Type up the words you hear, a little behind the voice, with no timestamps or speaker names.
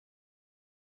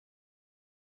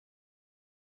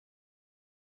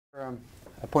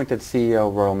Appointed CEO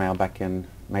of Royal-Mail back in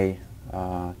May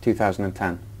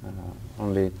 2010,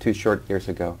 only 2 short years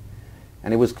ago.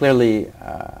 And it was clearly,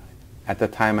 at the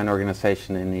time, an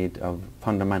organization in need of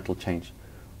fundamental change.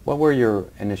 What were your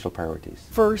initial priorities?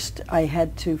 First, I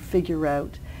had to figure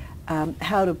out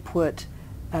how to put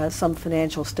some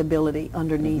financial stability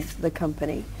underneath the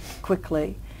company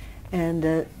quickly.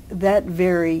 And that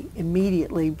very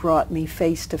immediately brought me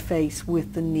face to face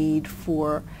with the need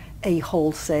for a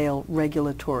wholesale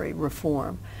regulatory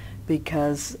reform,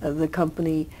 because the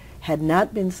company had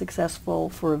not been successful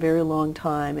for a very long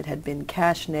time. It had been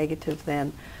cash negative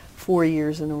then 4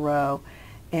 years in a row,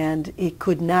 and it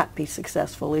could not be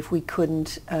successful if we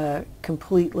couldn't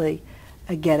completely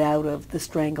get out of the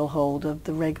stranglehold of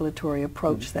the regulatory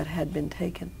approach that had been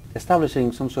taken.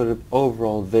 Establishing some sort of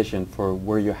overall vision for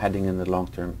where you're heading in the long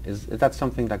term, is that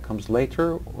something that comes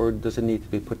later, or does it need to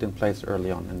be put in place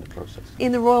early on in the process?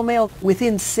 In the Royal Mail,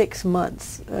 within 6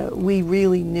 months, we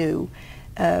really knew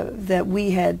that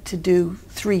we had to do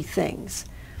 3 things.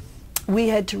 We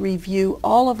had to review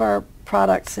all of our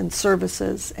products and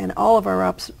services and all of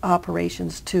our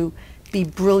operations to be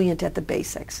brilliant at the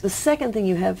basics. The second thing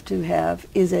you have to have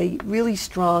is a really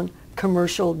strong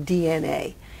commercial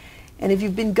DNA. And if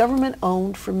you've been government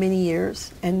owned for many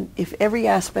years, and if every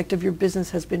aspect of your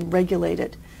business has been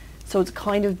regulated, so it's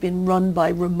kind of been run by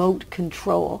remote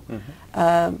control,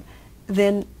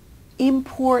 then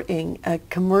importing a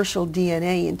commercial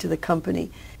DNA into the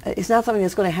company is not something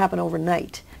that's going to happen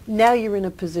overnight. Now you're in a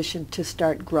position to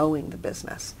start growing the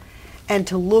business and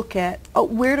to look at,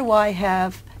 where do I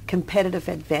have competitive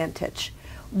advantage?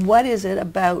 What is it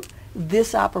about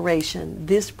this operation,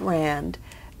 this brand,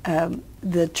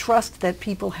 the trust that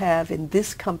people have in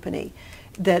this company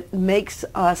that makes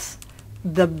us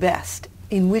the best?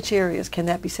 In which areas can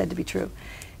that be said to be true?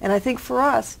 And I think for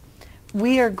us,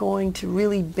 we are going to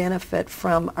really benefit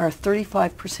from our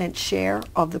 35% share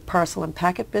of the parcel and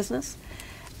packet business.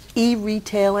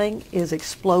 E-retailing is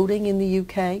exploding in the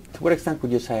UK. To what extent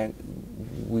would you say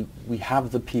we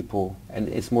have the people, and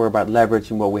it's more about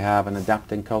leveraging what we have and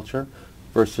adapting culture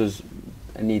versus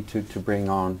a need to bring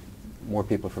on more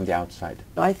people from the outside?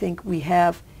 I think we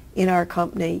have in our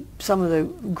company some of the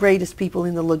greatest people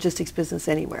in the logistics business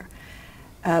anywhere.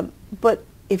 But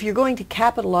if you're going to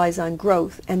capitalize on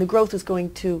growth, and the growth is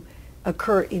going to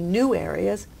occur in new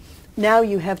areas, now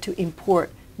you have to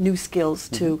import new skills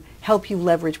to help you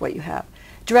leverage what you have.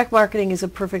 Direct marketing is a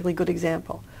perfectly good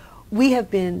example. We have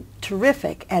been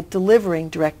terrific at delivering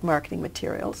direct marketing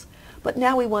materials, but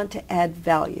now we want to add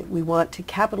value. We want to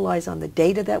capitalize on the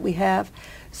data that we have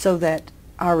so that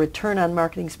our return on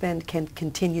marketing spend can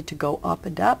continue to go up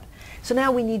and up. So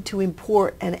now we need to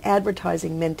import an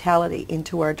advertising mentality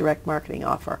into our direct marketing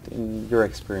offer. In your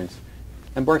experience,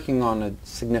 embarking on a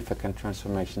significant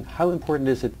transformation, how important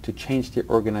is it to change the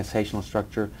organizational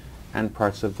structure and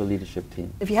parts of the leadership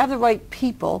team? If you have the right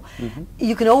people,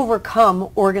 you can overcome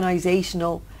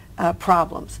organizational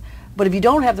problems. But if you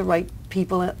don't have the right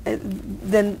people,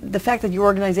 then the fact that your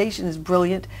organization is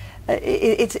brilliant,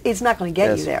 it's not going to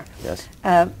get you there. Yes.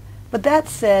 But that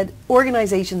said,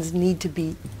 organizations need to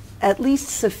be at least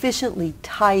sufficiently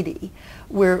tidy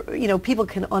where people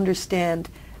can understand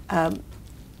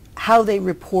how they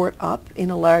report up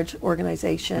in a large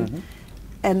organization,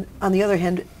 and on the other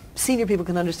hand, senior people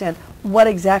can understand what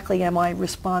exactly am I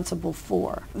responsible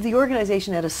for. The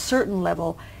organization at a certain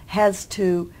level has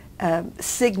to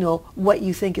signal what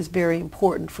you think is very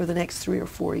important for the next 3 or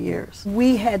 4 years.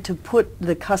 We had to put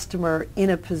the customer in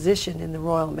a position in the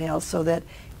Royal Mail so that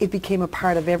it became a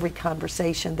part of every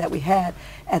conversation that we had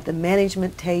at the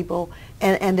management table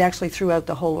and actually throughout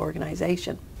the whole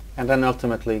organization. And then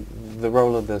ultimately, the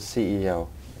role of the CEO.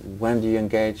 When do you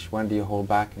engage? When do you hold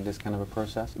back in this kind of a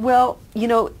process? Well,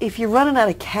 if you're running out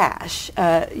of cash,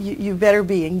 you better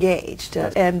be engaged,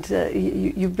 and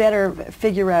you better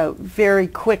figure out very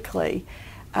quickly,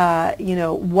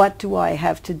 what do I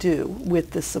have to do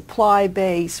with the supply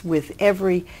base, with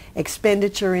every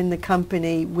expenditure in the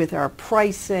company, with our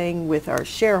pricing, with our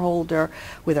shareholder,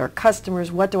 with our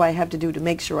customers. What do I have to do to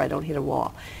make sure I don't hit a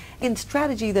wall? In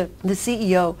strategy, the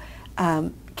CEO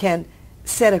can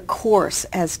set a course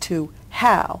as to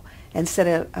how, and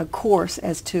set a course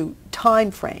as to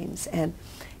time frames, and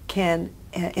can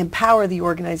empower the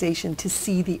organization to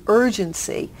see the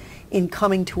urgency in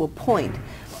coming to a point.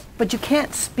 But you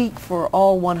can't speak for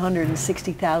all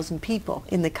 160,000 people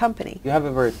in the company. You have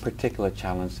a very particular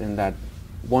challenge in that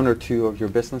 1 or 2 of your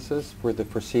businesses for the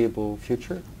foreseeable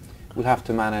future will have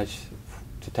to manage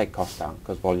to take costs down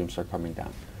because volumes are coming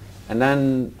down. And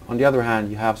then on the other hand,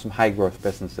 you have some high growth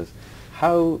businesses.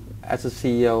 How, as a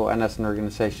CEO and as an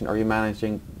organization, are you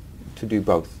managing to do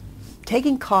both?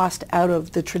 Taking cost out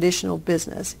of the traditional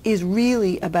business is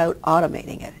really about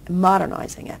automating it,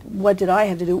 modernizing it. What did I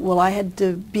have to do? Well, I had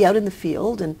to be out in the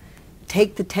field and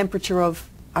take the temperature of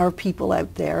our people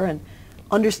out there and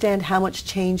understand how much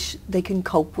change they can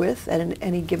cope with at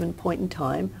any given point in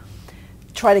time,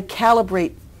 try to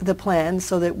calibrate the plan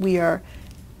so that we are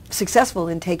successful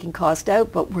in taking cost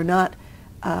out, but we're not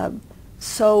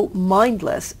so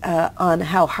mindless on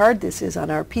how hard this is on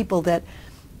our people that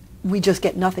we just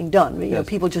get nothing done. You know,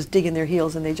 people just dig in their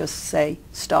heels and they just say,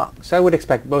 stop. So I would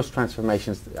expect most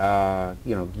transformations,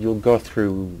 you know, you'll go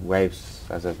through waves,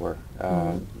 as it were.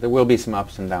 There will be some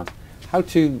ups and downs. How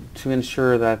to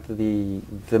ensure that the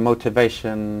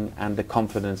motivation and the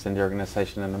confidence in the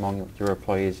organization and among your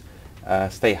employees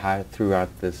stay high throughout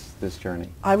this journey?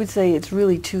 I would say it's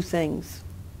really two things.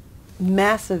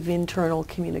 Massive internal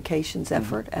communications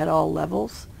effort at all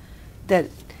levels that,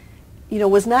 you know,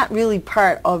 was not really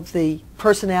part of the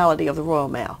personality of the Royal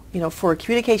Mail. You know, for a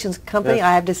communications company,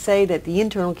 I have to say that the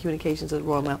internal communications of the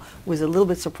Royal Mail was a little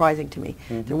bit surprising to me.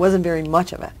 There wasn't very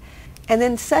much of it. And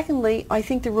then secondly, I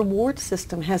think the reward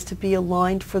system has to be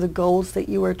aligned for the goals that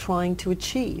you are trying to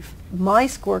achieve. My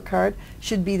scorecard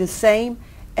should be the same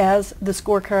as the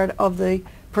scorecard of the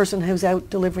person who's out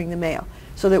delivering the mail,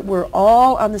 so that we're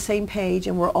all on the same page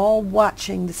and we're all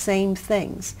watching the same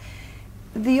things.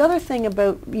 The other thing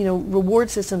about, you know, reward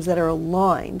systems that are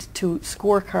aligned to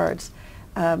scorecards,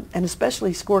 and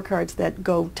especially scorecards that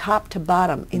go top to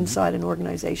bottom inside an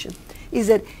organization, is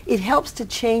that it helps to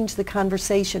change the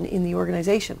conversation in the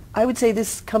organization. I would say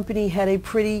this company had a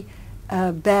pretty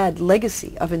bad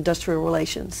legacy of industrial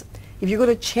relations. If you're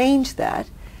going to change that,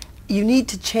 you need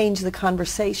to change the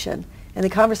conversation, and the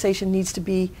conversation needs to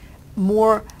be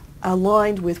more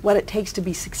aligned with what it takes to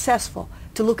be successful,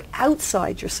 to look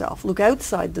outside yourself, look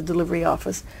outside the delivery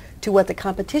office to what the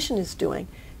competition is doing,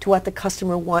 to what the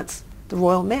customer wants the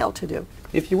Royal Mail to do.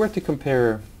 If you were to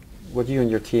compare what you and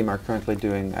your team are currently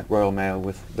doing at Royal Mail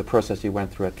with the process you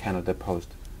went through at Canada Post,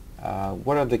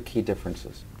 what are the key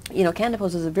differences? You know, Canada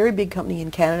Post is a very big company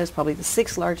in Canada. It's probably the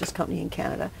 6th largest company in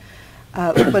Canada.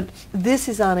 But this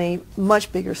is on a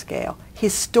much bigger scale.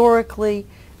 Historically,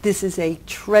 this is a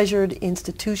treasured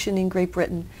institution in Great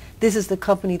Britain. This is the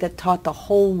company that taught the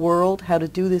whole world how to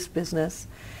do this business.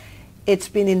 It's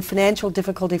been in financial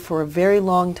difficulty for a very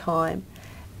long time.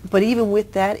 But even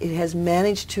with that, it has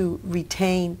managed to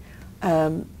retain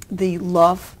the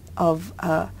love of,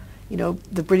 you know,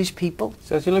 the British people.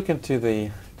 So as you look into the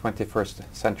 21st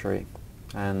century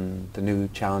and the new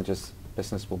challenges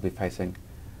business will be facing,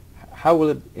 how will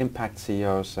it impact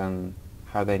CEOs and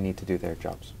how they need to do their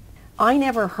jobs? I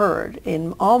never heard,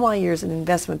 in all my years in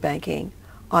investment banking,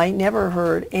 I never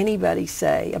heard anybody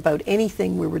say about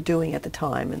anything we were doing at the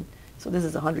time, and so this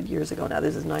is 100 years ago now,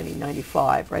 this is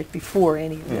 1995, right, before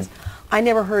any of this. I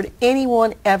never heard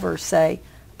anyone ever say,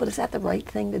 but is that the right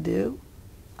thing to do?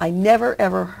 I never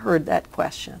ever heard that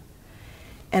question.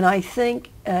 And I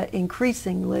think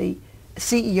increasingly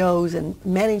CEOs and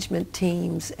management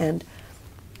teams and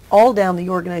all down the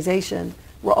organization,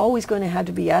 we're always going to have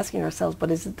to be asking ourselves,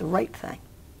 but is it the right thing?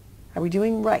 Are we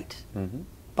doing right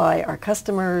by our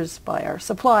customers, by our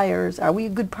suppliers? Are we a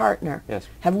good partner? Yes.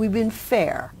 Have we been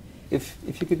fair? If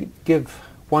you could give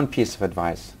one piece of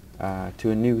advice to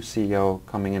a new CEO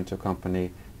coming into a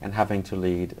company and having to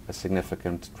lead a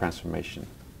significant transformation,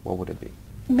 what would it be?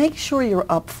 Make sure you're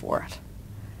up for it,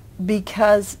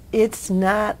 because it's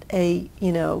not a,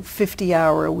 you know,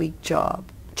 50-hour-a-week job.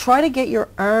 Try to get your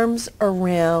arms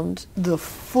around the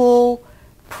full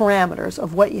parameters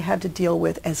of what you have to deal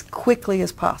with as quickly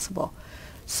as possible.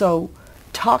 So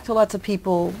talk to lots of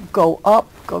people, go up,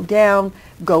 go down,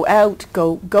 go out,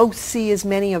 go see as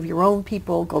many of your own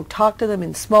people, go talk to them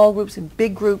in small groups, in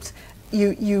big groups.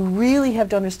 You really have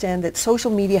to understand that social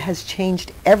media has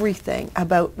changed everything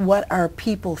about what our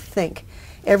people think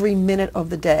every minute of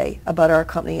the day about our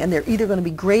company, and they're either going to be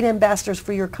great ambassadors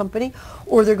for your company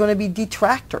or they're going to be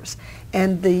detractors.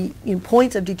 And the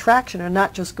points of detraction are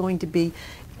not just going to be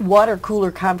water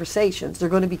cooler conversations. They're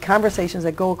going to be conversations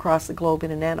that go across the globe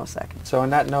in a nanosecond. So on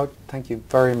that note, thank you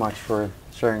very much for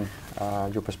sharing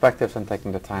your perspectives and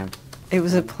taking the time. It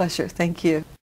was a pleasure. Thank you.